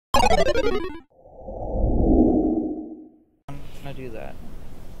gonna do that.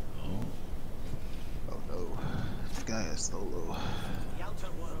 Oh no, this guy is solo.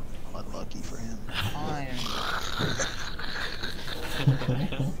 Unlucky for him. Fine.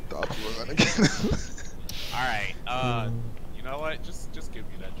 Thought you were gonna get him. Alright, you know what? Just give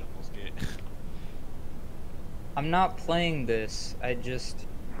me that jungle skit. I'm not playing this. I just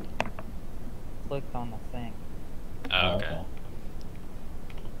clicked on the thing. Oh, okay.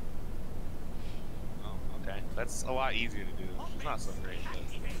 Oh, okay. That's a lot easier to do. It's not so great, but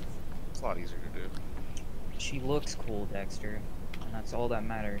it's a lot easier to do. She looks cool, Dexter, and that's all that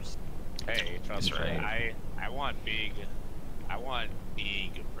matters. Hey, trust me, right. I want big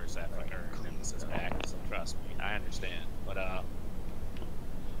Persephone or Nemesis back, so trust me, I understand. But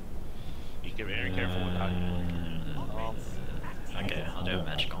you can be very careful with how you Okay, I'll do a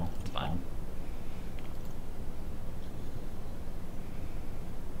magical. It's fine.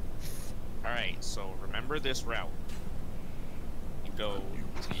 Alright, so remember this route. You go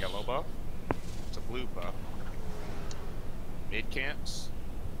to yellow buff, to blue buff, mid camps,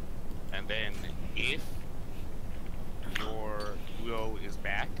 and then if your duo is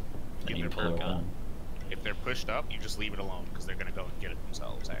back, Then get you their pull a purple. gun. If they're pushed up, you just leave it alone because they're gonna go and get it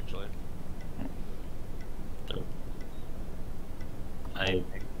themselves. Actually,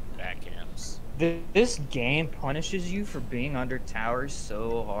 back camps. This game punishes you for being under towers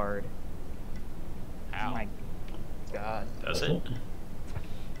so hard. How? Oh my god. Does it?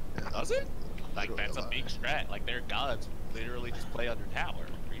 Does it? Like that's a big strat. Like their gods literally just play under tower.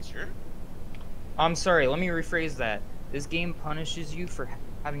 Are you sure? I'm sorry, let me rephrase that. This game punishes you for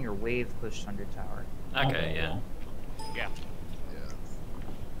having your wave pushed under tower. Okay, yeah. Yeah. Yeah,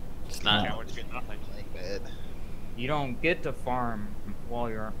 It's not. Cowards get nothing. playing bad. You don't get to farm while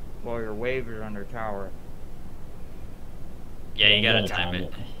your wave is under tower. Yeah, you gotta time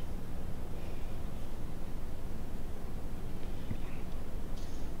it.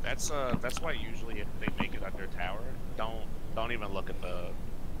 That's why usually if they make it under tower, don't even look at the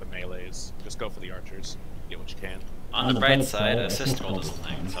melees. Just go for the archers. Get what you can. On the bright side, assist roll is a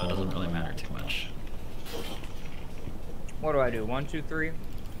thing, so it doesn't really matter too much. What do I do? 1, 2, 3?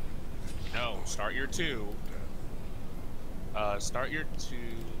 No, start your 2. Start your 2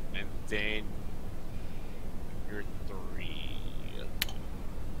 and then your 3.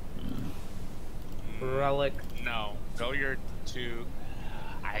 Relic. No, go your 2.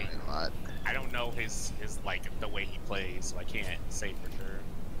 I don't know his like the way he plays, so I can't say for sure.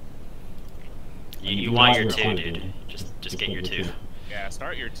 You want your 2, dude. Just get your 2. Yeah,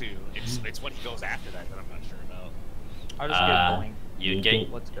 start your 2. It's what he goes after that I'm not sure about. I'll just get going. You'd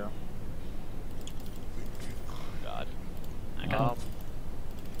get. Let's go. God. Okay. About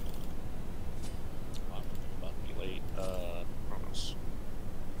to be late. Chronos.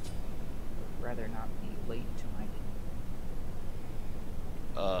 I'd rather not be late to my game.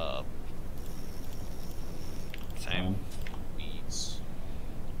 Same. Please.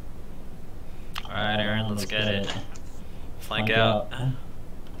 Alright, Aaron, let's get it. Flank out.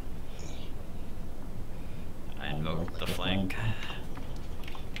 I invoke the flank.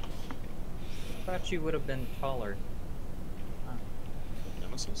 Thought you would have been taller. Huh.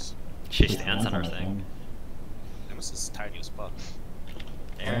 Nemesis. She stands on her thing. Nemesis is tiny as fuck.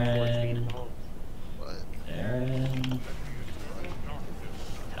 Aaron. What? Aaron.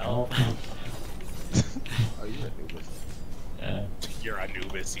 Help. Oh, you're Anubis. Yeah. You're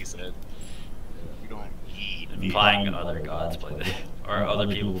Anubis, he said. You don't need Implying other gods play this, or other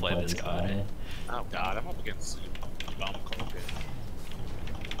people play this god. Oh god, I'm up against Bum Culkin.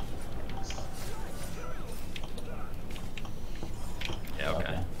 Yeah,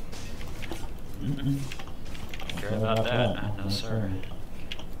 okay. Don't care about that. No, sir.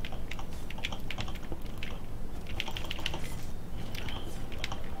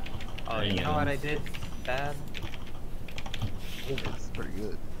 Oh, There you you know go. what I did bad? It's pretty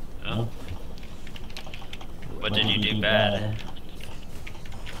good. Oh. What did you do bad?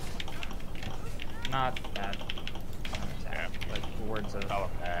 Not bad. Yeah, Like words of. call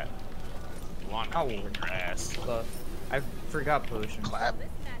him that. Mulan Oh, will beat your ass. But I forgot potion. Clap.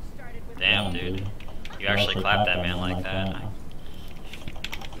 Damn, dude. You actually clapped that man like that.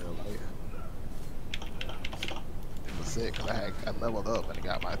 It was sick, cause I leveled up and I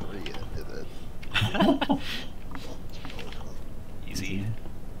got my 3 and it did it. Easy.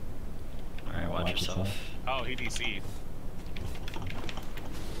 Alright, watch yourself. Oh, he DC'd.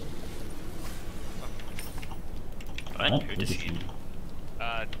 What? Who deceived?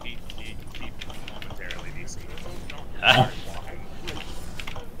 He momentarily DC'd.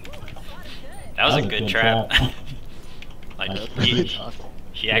 That was a good trap. Like,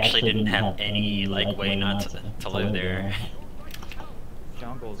 He He actually didn't have any like way not to live there.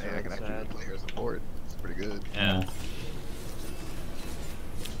 Jungle's Hey, I really can actually sad. play her support. It's pretty good. Yeah.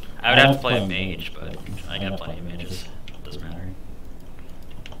 I would have to play a mage, but I got plenty of mages. Doesn't matter.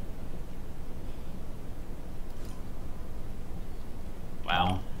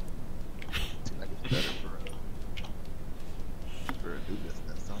 Wow. Seems like it's better for Anubis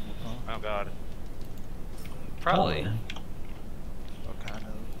than someone. Oh god. Probably. What kind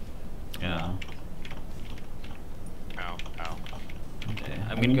of? Yeah. Ow, ow. Okay.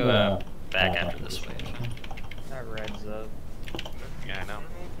 I'm gonna go back after this wave. That red's up. Yeah, I know.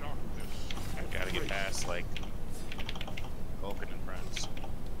 I gotta get past, like, Vulcan and friends.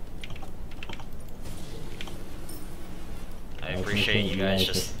 I appreciate you guys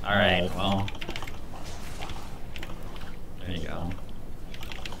just. Alright, well. There you go.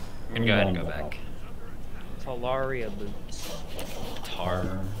 I'm gonna go ahead and go back. Talaria boots.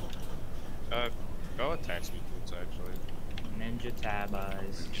 Tar. Go attack speed boots, actually. Ninja tab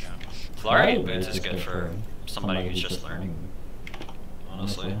eyes. Yeah. Flurry boots is good for somebody who's just learning.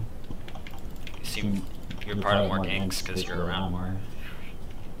 Honestly. You seem you're part of more ganks because you're around more.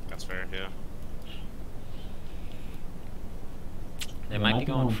 That's fair, yeah. They might be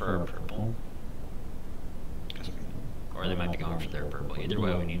going for purple. Or they might be going for their purple. Either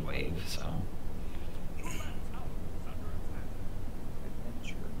way, we need wave, so. Adventure.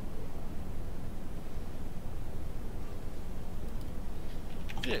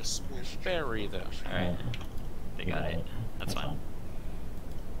 This will bury them. Alright. They got it. That's fine.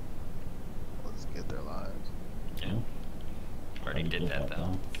 Let's get their lives. Yeah. Already did that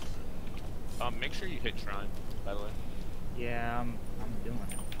though. Make sure you hit Shrine, by the way. Yeah, I'm doing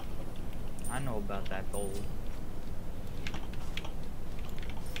it. I know about that gold.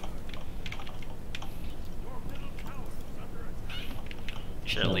 You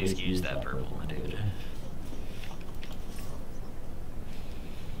should at least use that purple, my dude.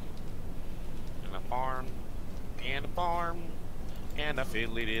 And a farm, and a farm, and a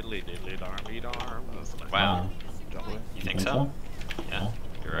fiddly diddly diddly darmy darm. Wow. Jungle. You think so? Yeah,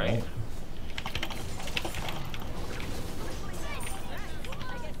 you're right.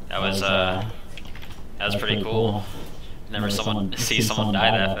 That was pretty cool. Never see someone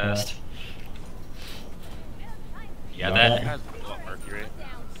die that fast. You got that? Has a little Mercury.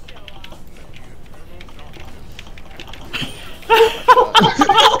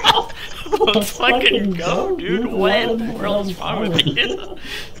 Let's fucking go, dude. What in the world is wrong with you?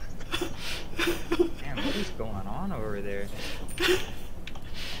 Man, what is going on over there?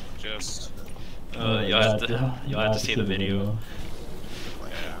 Just, You'll have to see the video.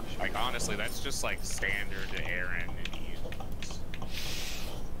 yeah. Like, honestly, that's just like standard Aaron and you.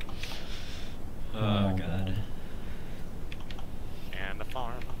 Oh god. And a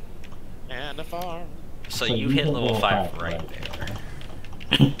farm, and a farm. So you hit level 5 right there.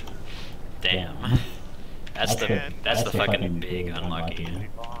 Damn. That's the fucking big unlucky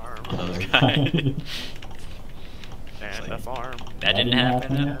on those guys. And a farm. That didn't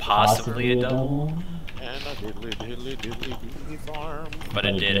happen. Possibly a double. And a diddly diddly diddly diddly farm. But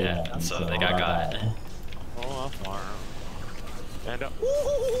it did happen, so they got. Oh, a farm. And a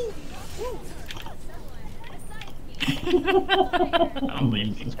I'm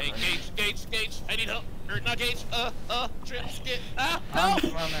leaving. hey, Gage, I need help. Or not Gage, Trips, get, I'm help!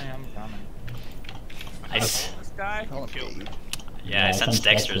 coming. This guy Call him killed me. Gage. Yeah, I sense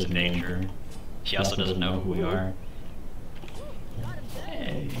Dexter's in danger. She also doesn't know who we are.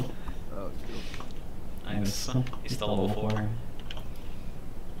 Hey. Oh, cool. Nice. He's still level 4.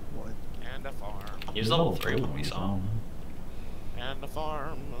 What? And a farm. He was level 3 when we saw him. And a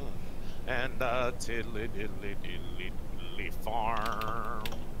farm. And a tiddly diddly diddly diddly farm.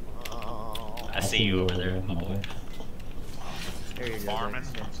 Oh. I see you over there, my boy. There you go. Farming.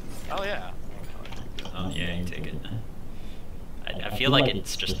 Oh yeah. Oh yeah, you take it. I feel like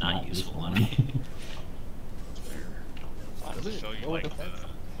it's just not useful on me. I'll have to show you like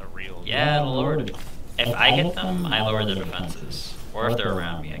the real. Yeah, the lower. If I hit them, I lower their defenses. Or if they're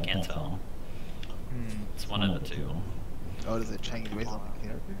around me, I can't tell. It's one of the two. Oh, does it change based on the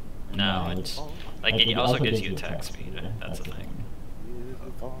character? No, it's like it also gives you attack speed. That's the thing.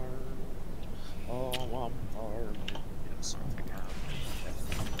 Oh, I'm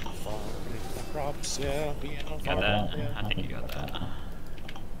crops, yeah, Got that? I think you got that.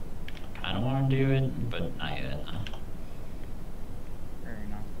 I don't want to do it, but not yet. Fair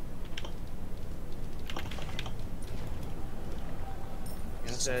enough. It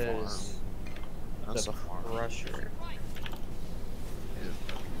says the Crusher.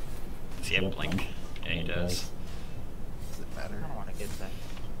 Does he have Blink? Yeah, he does. Does it I matter? don't want to get that.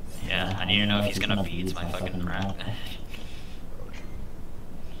 Yeah, I need to know if he's gonna beat my fucking rap.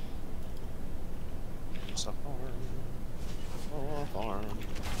 It's a farm.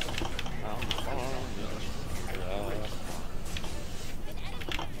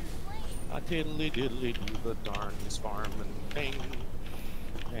 I diddly diddly do the darnest farming thing.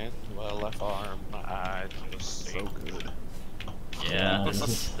 And well, I farm, I just So good. Yeah, this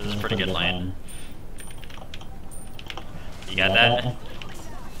is pretty good lane. You got that?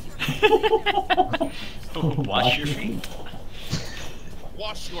 Wash your feet.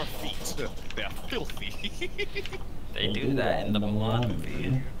 Wash your feet. They're filthy. They do that in the Mulan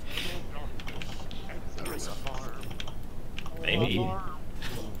movie. There's a farm. Maybe.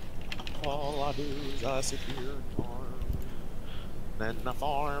 All I do is I sit here and farm. Then I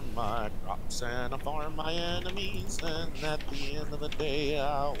farm my crops and I farm my enemies. And at the end of the day,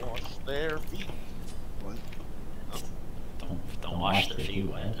 I wash their feet. What? Don't wash their feet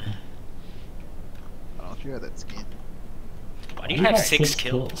wet. Why don't you have that skin? Why do you have 6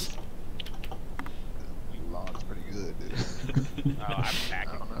 kills? Mulan's pretty good, dude. Oh, I'm I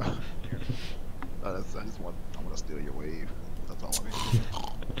packing. don't know. I want to steal your wave. That's all I'm here.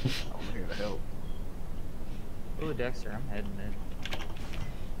 I'm here to help. Ooh, Dexter, I'm heading mid.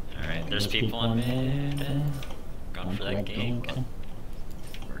 Alright, there's people in mid. Going for that gank.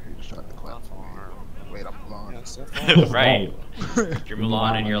 Or he just tried to clap for me. Wait, I'm Mulan. Right. You're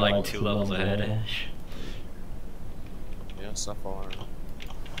Mulan and you're like 2 levels ahead. Yes, I farm.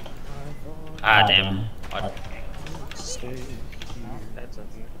 Ah, damn. What? Stay Oh, here. that's a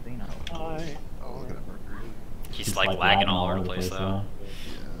Xeno. Oh, look at that Mercury. He's like lagging all over the place though.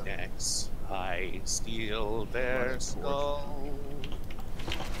 Yeah. Next, I steal their skull.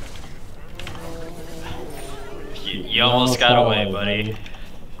 You almost got away, buddy.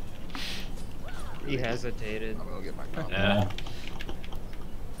 He hesitated. I'm gonna get my gun. Yeah.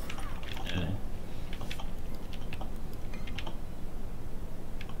 Yeah.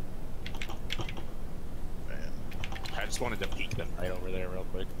 Man. I just wanted to peek them right over there real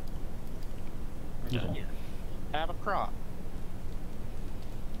quick. Yeah. Have a crop.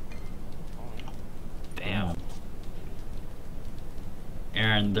 Damn.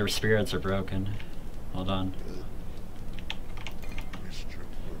 Aaron, their spirits are broken. Hold on.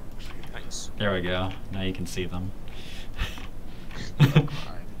 Nice. There we go. Now you can see them.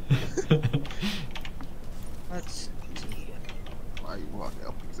 Let's see. Why are you walking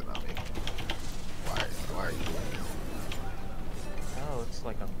up using on me? Why are you doing Oh, it's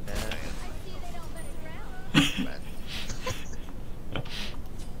like a bed. this? Man.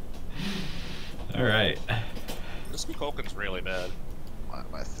 Alright. This Kukulkan's really bad.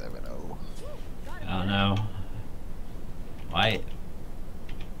 My 7-0. I don't know. Why?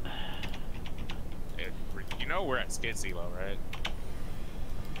 You know we're at skid elo, right?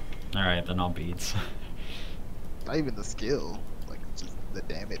 Alright, then I'll beats. Not even the skill. Like, it's just the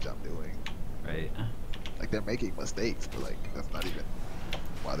damage I'm doing. Right. Like, they're making mistakes, but like, that's not even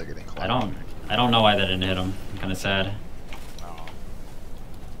why they're getting clout. I don't know why that didn't hit him. I'm kinda sad. Oh.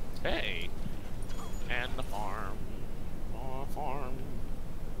 Hey. And the farm. Oh, farm.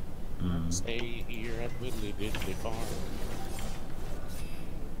 Mm. Stay here at Widdly Diddly Farm.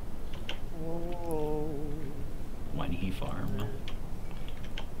 Oh. When he farm.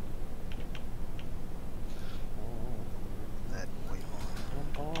 That way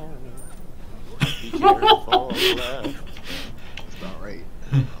on. Be careful, left. It's not right.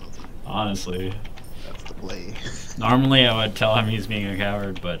 Honestly. That's the play. Normally I would tell him he's being a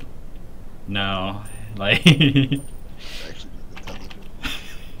coward, but no. Like Actually, intelligent.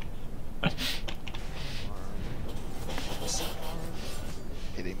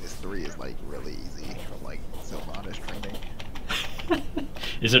 Hitting this 3 is like really easy from like Sylvanas training.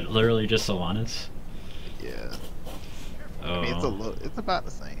 Is it literally just Sylvanas? Yeah. Oh. I mean, it's about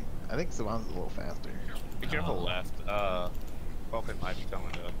the same. I think Sylvanas is a little faster. Be careful, Oh. left. Vulcan might be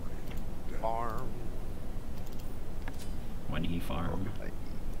coming to farm. When he farm. Like,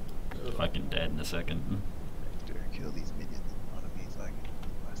 Fucking dead in a second. kill these minions in front of me so I can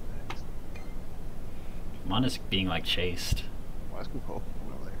my stacks. Mon is being like chased. Why is Kukulkan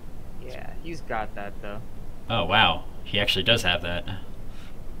over there? Yeah, he's got that though. Oh wow. He actually does have that.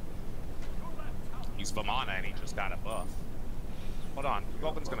 He's Vamana and he just got a buff. Hold on,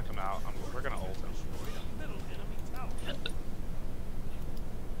 Vulcan's gonna come out. We're gonna ult him.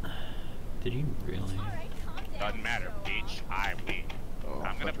 Did he really? Doesn't matter, bitch. I win. Oh,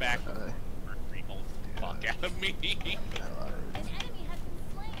 I'm gonna fuck, back you're gonna die. Mercury ult the fuck out of me.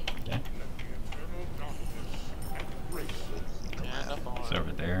 Yeah. It's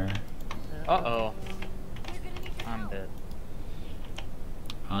over there. Uh-oh. I'm dead.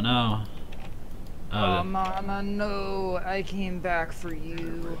 Oh no. Oh, mama, no. I came back for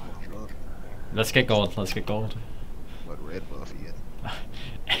you. Let's get gold. Let's get gold. What red buff he in?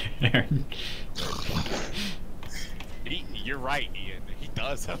 Aaron. You're right, Ian. He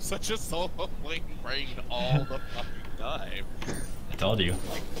does have such a solo lane brain all the fucking time. I told you.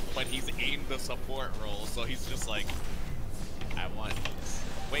 But he's in the support role, so he's just like, I want this.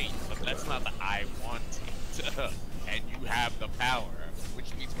 Wait, but that's not the I want to, and you have the power,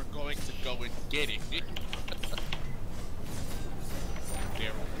 which means we're going to go and get it.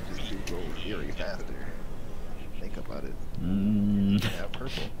 There will Just do gold Fury faster. Think about it. Yeah,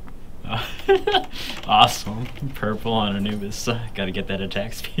 purple. Awesome. Purple on Anubis. Gotta get that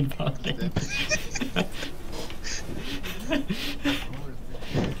attack speed buffing.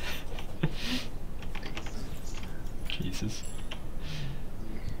 Jesus.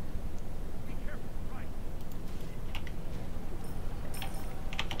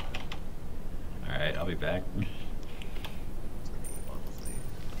 Alright, I'll be back. Honestly,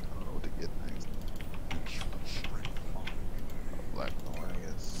 I don't know what to get next. Black Thorn, I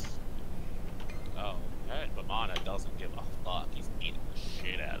guess. Oh, but Mana doesn't give a fuck. He's eating the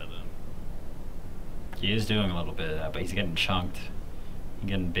shit out of them. He is doing a little bit of that, but he's getting chunked. He's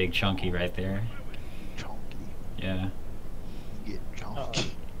getting big chunky right there. Chunky. Yeah. You get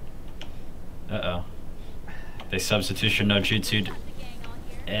chunky. Uh-oh. They substitution no jutsu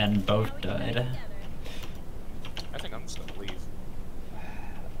and both died. I think I'm just gonna leave.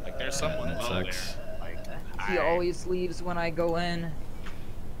 Like, there's someone that low sucks. there. Like, He always leaves when I go in.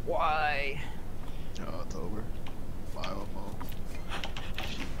 Why? Oh, it's over. 5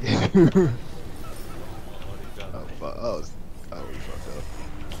 Oh, fuck. Oh, we fucked up.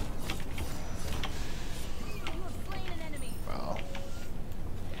 Wow.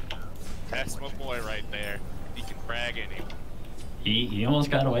 That's my boy right there. He can frag anyone. He almost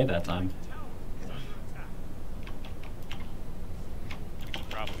got away that time. We can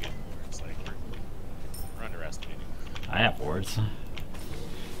probably get more. It's like we're underestimating. I have wards.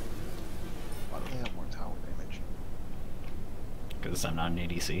 Why do they have more tower damage? Because I'm not an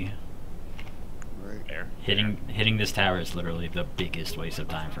ADC. Right. There. Hitting this tower is literally the biggest waste of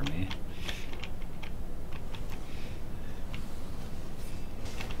time for me.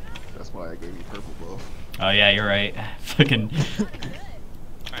 That's why I gave you purple buff. Oh yeah, you're right. Fucking.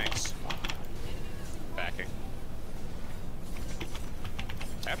 Thanks. Backing.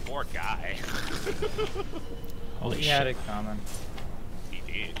 That poor guy. Holy He shit. had it coming. He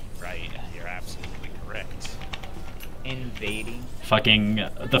did, right? You're absolutely correct. Invading.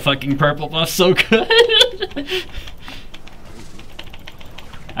 The fucking purple buff's so good.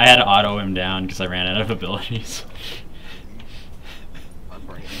 I had to auto him down because I ran out of abilities. My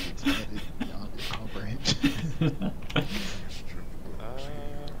brain is expanded beyond its comprehension. I think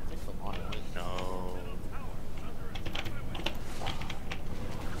the Mana would know.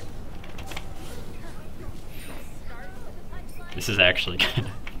 This is actually kind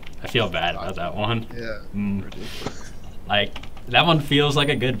of. I feel bad about that one. Yeah. Ridiculous. Like that one feels like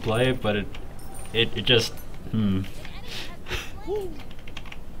a good play, but it just. That's the move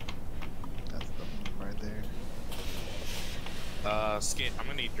right there. Skit, I'm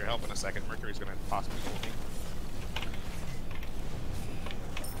gonna need your help in a second. Mercury's gonna possibly kill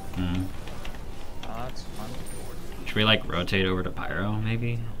me. Oh, that's fun. Should we like rotate over to Pyro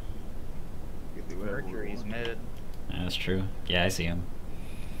maybe? You can do whatever we Mercury's want. mid. Yeah, that's true. Yeah, I see him.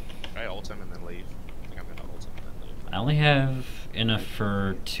 I ult him and then leave. I think I'm gonna ult him and then leave. I only have enough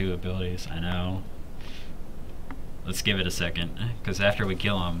for 2 abilities. I know. Let's give it a second, because after we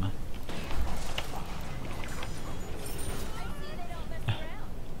kill him.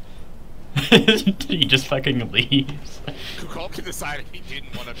 He just fucking leaves. Kukulka decided he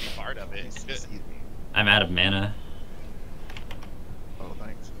didn't want to be part of it. Excuse me. I'm out of mana. Oh,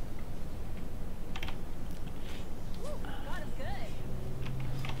 thanks.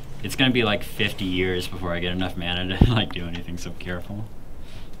 It's gonna be like 50 years before I get enough mana to like do anything, so careful.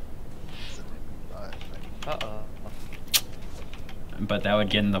 Uh-oh. But that would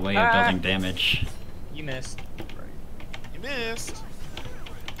get in the way of building damage. You missed. You missed.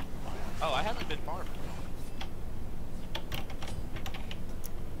 Oh, I haven't been farming.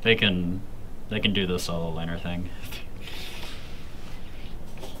 They can do the solo laner thing.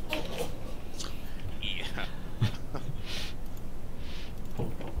 Yeah.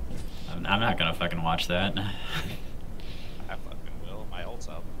 I'm not gonna fucking watch that. I fucking will. My ult's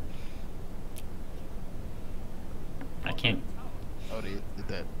up. I can't. Oh, they did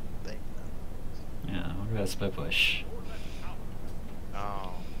that thing. Yeah, look at that split push.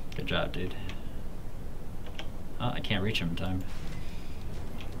 Oh. Good job, dude. Oh, I can't reach him in time.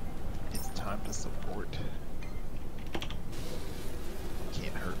 I'm the support.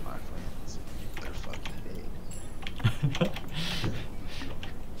 Can't hurt my friends. They're fucking dead.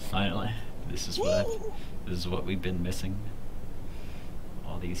 Finally, this is what we've been missing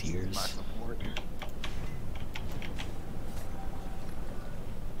all these years. My support.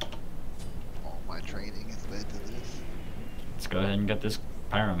 All my training has led to this. Let's go ahead and get this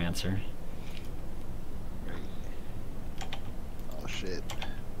pyromancer. Oh shit.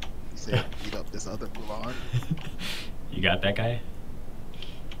 You said beat up this other Mulan? You got that guy?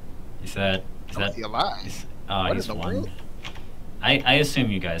 Is that Is he alive? oh, What he's in the one. world? I assume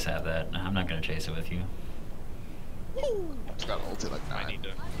you guys have that. I'm not gonna chase it with you. Just got ulted like I 9. need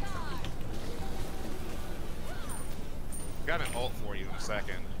to. Got an ult for you in a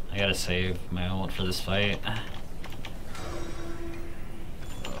second. I gotta save my ult for this fight.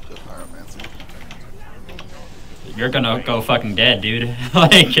 Oh, good pyromancer. You're gonna go fucking dead, dude.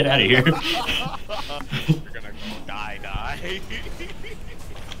 Like, get out of here. You're gonna go die.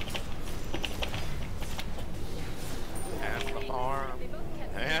 And the farm.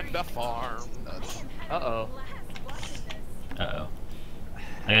 And the farm. Nuts. Uh-oh. Uh-oh.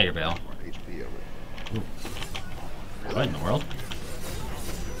 I got your bail. More HP over. Ooh. What in the world?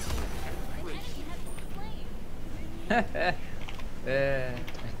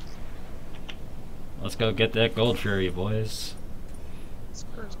 Let's go get that gold fury, boys.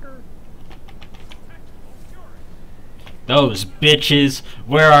 Skirt, skirt. Those bitches!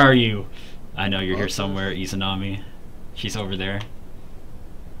 Where are you? I know you're here somewhere, Izanami. She's over there.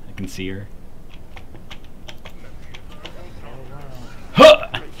 I can see her. Huh!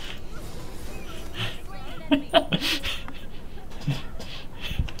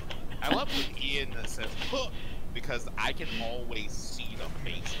 I love when Ian says, "Huh," because I can always see the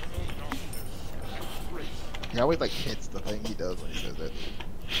face. He always like hits the thing he does when he says that.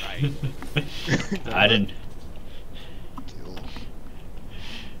 Right. I didn't. Kill.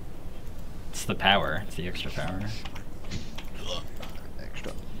 It's the power. It's the extra power.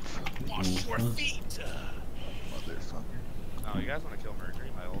 Extra. Wash your feet. Motherfucker. Oh, you guys want to kill Mercury?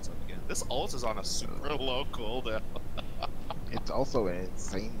 My ult's up again. This ult is on a super low cooldown. It's also an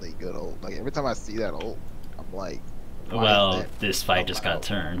insanely good ult. Like every time I see that ult, I'm like, why Well, is that this fight on just my got ult?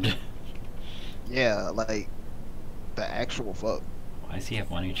 turned. Yeah, like the actual fuck. Why does he have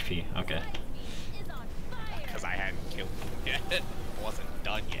 1 HP? Okay. Because I hadn't killed him yet. I wasn't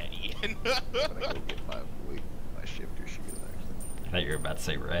done yet, Ian. I'm gonna go get my shifter shield actually. I thought you were about to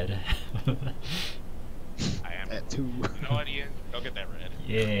say red. I am. At 2. You know what, Ian? Go get that red.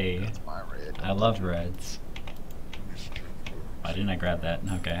 Yay. That's my red. I love reds. Why didn't I grab that?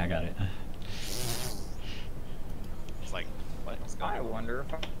 Okay, I got it. It's like, what's going I on? wonder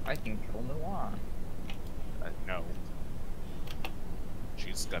if I can kill Mulan. No.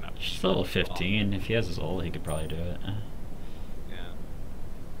 She's gonna. She's level 15. If he has his ult, he could probably do it. Yeah.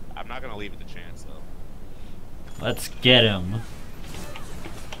 I'm not gonna leave it to chance though. Let's get him.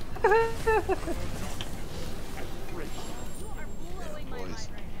 Boys,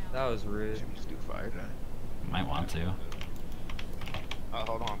 That was rude. should we just do fire time? Might want to.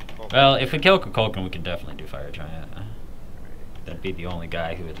 Hold on. Well, if we kill Kukulkan, we can definitely do Fire Giant. That'd be the only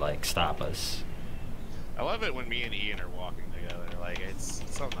guy who would, like, stop us. I love it when me and Ian are walking together. Like, it's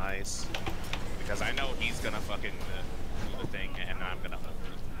so nice. Because I know he's gonna fucking do the thing, and I'm gonna.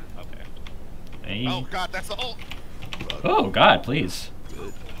 Okay. Hey. Oh god, that's the ult! Oh, God, please.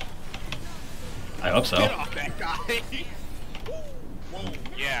 Good. I hope so. Get off that guy! Whoa,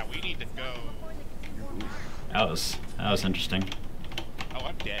 yeah, we need to go. That was interesting. Oh,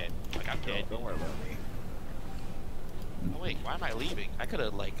 I'm dead. Like, I'm dead. Don't worry about me. Oh, wait, why am I leaving? I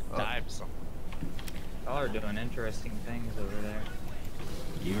could've, like, dived somewhere. Y'all are doing interesting things over there.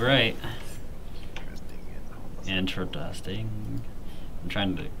 You right. Interesting. Interesting. I'm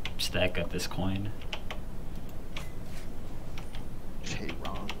trying to stack up this coin.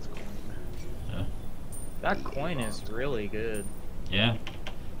 Ron's going. That coin is really good. Yeah.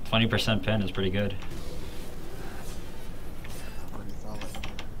 20% pen is pretty good. Pretty solid.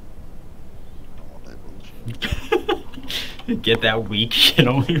 I don't want that bullshit. Get that weak shit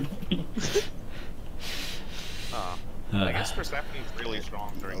away from me. I guess Persephone's really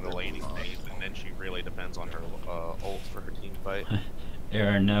strong during the laning phase, and then she really depends on her ult for her team fight. There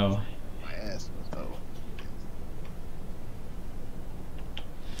are no. My ass was though.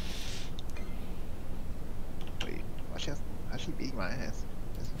 Wait, how's she beating my ass?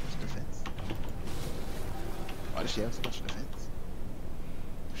 There's so much defense. Why does she have so much defense?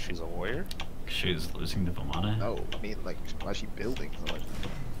 She's a warrior? She was losing to Vamana. No, I mean like why is she building so much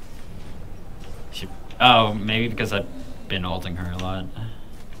defense? She, oh, maybe because I've been ulting her a lot.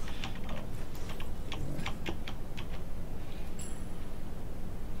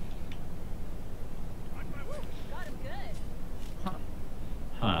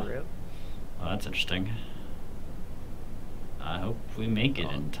 that's interesting. I hope we make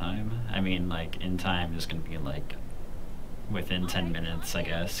it in time. I mean, like, in time is gonna be like within 10 minutes, I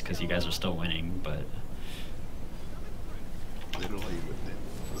guess, because you guys are still winning, but... Literally within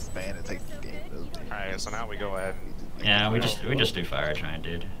the span it takes the game. Alright, so now we go ahead. Yeah, we just do fire trying,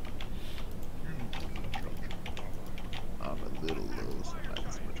 dude. I'm a little low, so I'm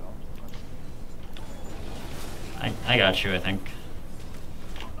not switch on. I got you, I think.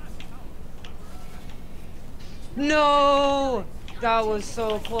 No! That was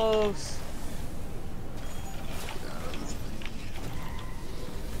so close.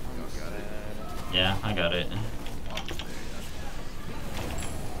 Yeah, I got it.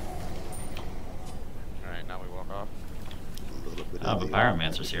 Alright, now we walk off. Oh, the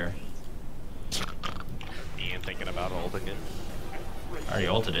Pyromancer's here. Ian thinking about ulting it. I already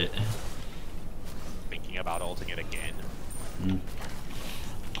ulted it. Thinking about ulting it again. Mm.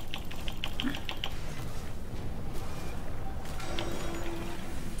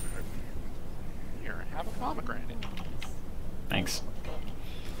 Here, have a pomegranate. Thanks.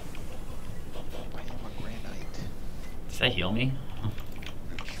 Pomegranate. Does that heal me?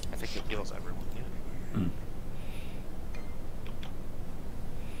 I think it heals everyone, yeah. Hmm.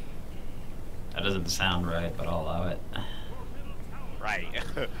 That doesn't sound right, but I'll allow it. Right.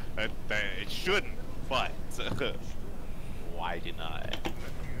 It shouldn't, but why deny?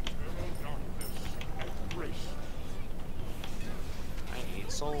 I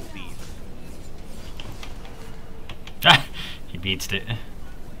need soul beef. He beats it.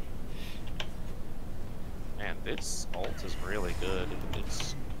 Man, this ult is really good.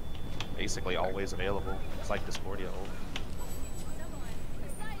 It's basically always available. It's like Discordia ult.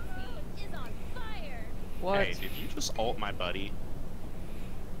 What? Hey, did you just ult my buddy?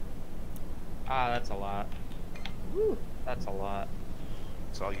 Ah, that's a lot. Woo, that's a lot.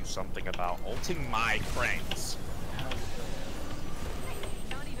 Tell you something about ulting my friends.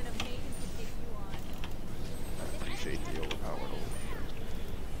 Appreciate the overpowered ult.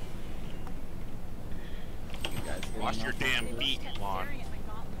 You guys getting Wash your off? damn feet, Mulan.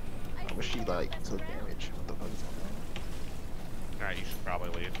 I wish she like took damage. What the fuck is going on? Alright, you should probably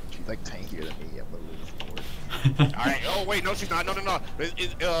leave. She's like tankier than me. I'm literally just bored. Alright, oh wait, no she's not. No, no, no.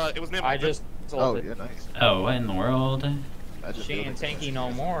 It was Nim. I just Oh, ulted. yeah, nice. Oh, what in the world? I just She feel ain't like tanky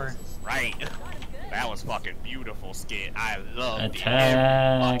no more. Right. That was fucking beautiful skit. I loved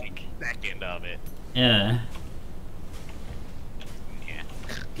Attack. every fucking second of it. Yeah. Yeah.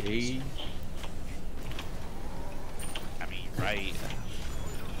 Gay. I mean, right.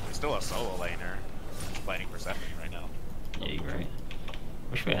 We're still a solo laner. Playing Persephone right now. Yeah, you're right.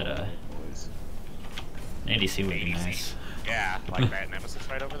 Wish we had a boys. an ADC would be ADC. nice. Yeah, like that Nemesis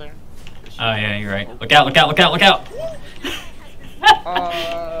right over there. Oh yeah, you're right. Look out, look out, look out, look out!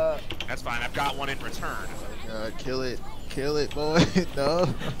 That's fine, I've got one in return. Kill it, boy. No.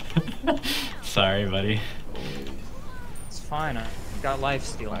 Sorry, buddy. It's fine. I got life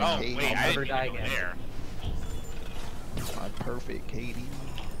steal. Oh, hate wait, I'll I never didn't die even go again. there. I'm perfect, Katie.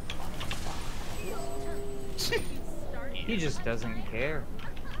 He just doesn't care.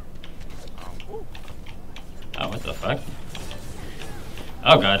 Oh, what the fuck?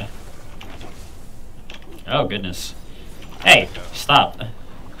 Oh god. Oh goodness. Hey, stop.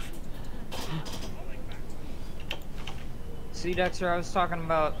 See, Dexter, I was talking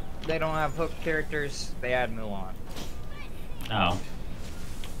about they don't have hook characters. They add Mulan. Oh.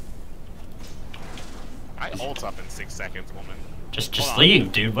 I ult up in 6 seconds, woman. Just Hold on.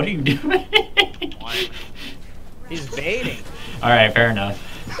 leave, dude. What are you doing? One. He's baiting. Alright, fair enough.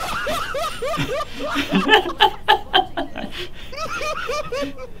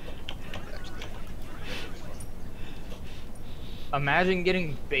 Imagine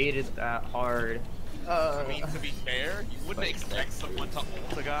getting baited that hard. I mean, to be fair, you wouldn't expect someone to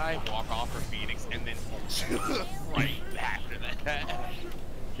ult a guy, walk off for Phoenix, and then ult you right after that.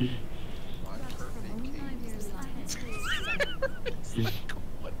 I'm perfect, Katie. It's like,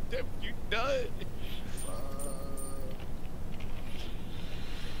 what have you done?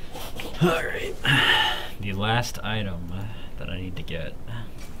 Alright. The last item that I need to get.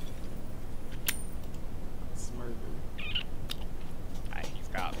 He's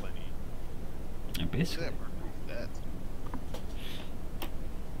got plenty. Yeah, basically. That.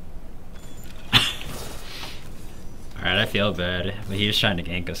 Alright, I feel bad, but he was trying to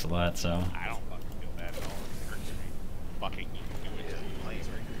gank us a lot, so. I don't fucking feel bad at all. It hurts me. Fucking you can do it to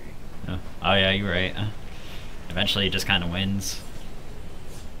me. Oh yeah, you're right. Eventually, he just kind of wins.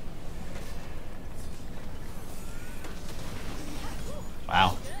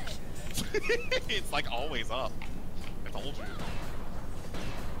 Wow. It's like always up. I told you.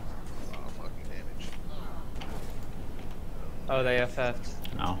 Oh, fucking Oh, they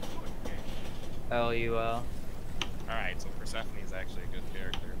FF'd. No. LUL. Alright, so Persephone is actually a good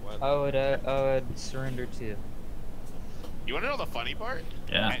character. What? Oh, it surrendered too. You wanna know the funny part?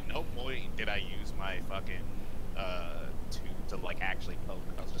 Yeah. At no point did I use my fucking to like actually poke.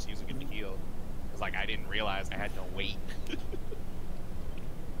 I was just using it to heal. Cause like I didn't realize I had no weight.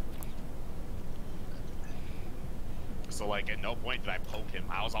 So like at no point did I poke him.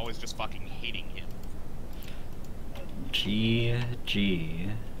 I was always just fucking hitting him. GG.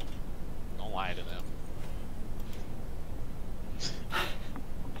 Don't lie to them.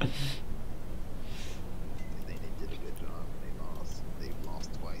 They did a good job. They lost. They've lost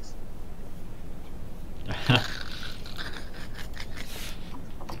twice. So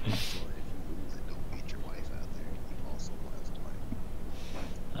if you lose and don't beat your wife out there, you also lost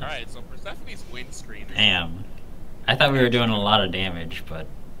twice. Alright, so Persephone's win screen is Damn. I thought we were doing a lot of damage, but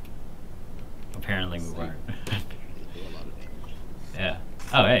apparently we weren't. They do a lot of damage. Yeah.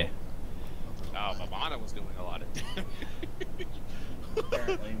 Oh, hey. Oh, Mamana was doing a lot of damage.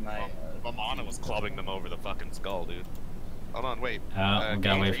 Apparently, my. Mamana was clubbing them over the fucking skull, dude. Hold on, wait. Oh, we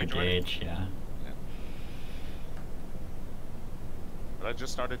gotta Gage, wait are for you joining? Gage, yeah. But I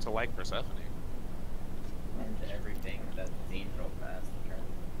just started to like Persephone. And everything that's real fast.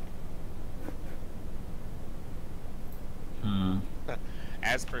 Hmm.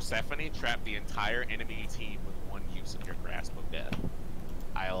 As Persephone, trap the entire enemy team with one use of your Grasp of Death.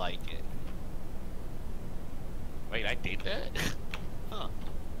 I like it. Wait, I did that? Huh.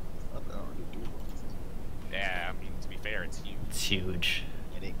 Not that hard to do. Yeah, I mean, to be fair, it's huge. It's huge.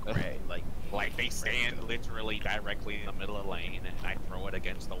 It ain't great. Like, they stand literally directly in the middle of the lane, and I throw it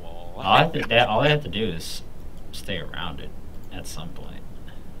against the wall. All they have to do is stay around it at some point.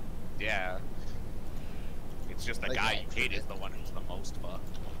 Yeah. It's just the Like guy that. you hit is the one who's the most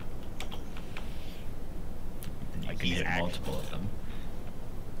fucked. And you Like, can he's hit actually- multiple of them.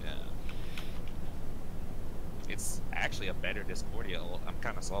 Yeah. It's actually a better Discordia ult. I'm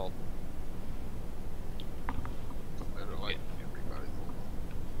kind of sold. Better like everybody.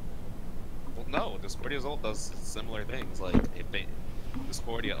 Well, no, Discordia's ult does similar things. Like, if they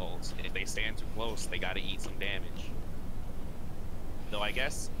Discordia ults, if they stand too close, they gotta eat some damage. Though I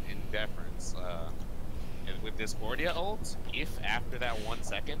guess, in deference, with Discordia ults, if after that 1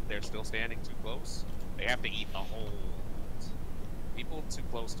 second they're still standing too close, they have to eat the whole ult. People too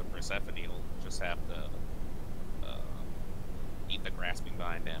close to Persephone will just have to eat the grasping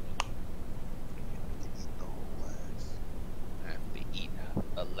vine damage. They eat the whole ass. Have to eat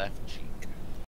a left cheek.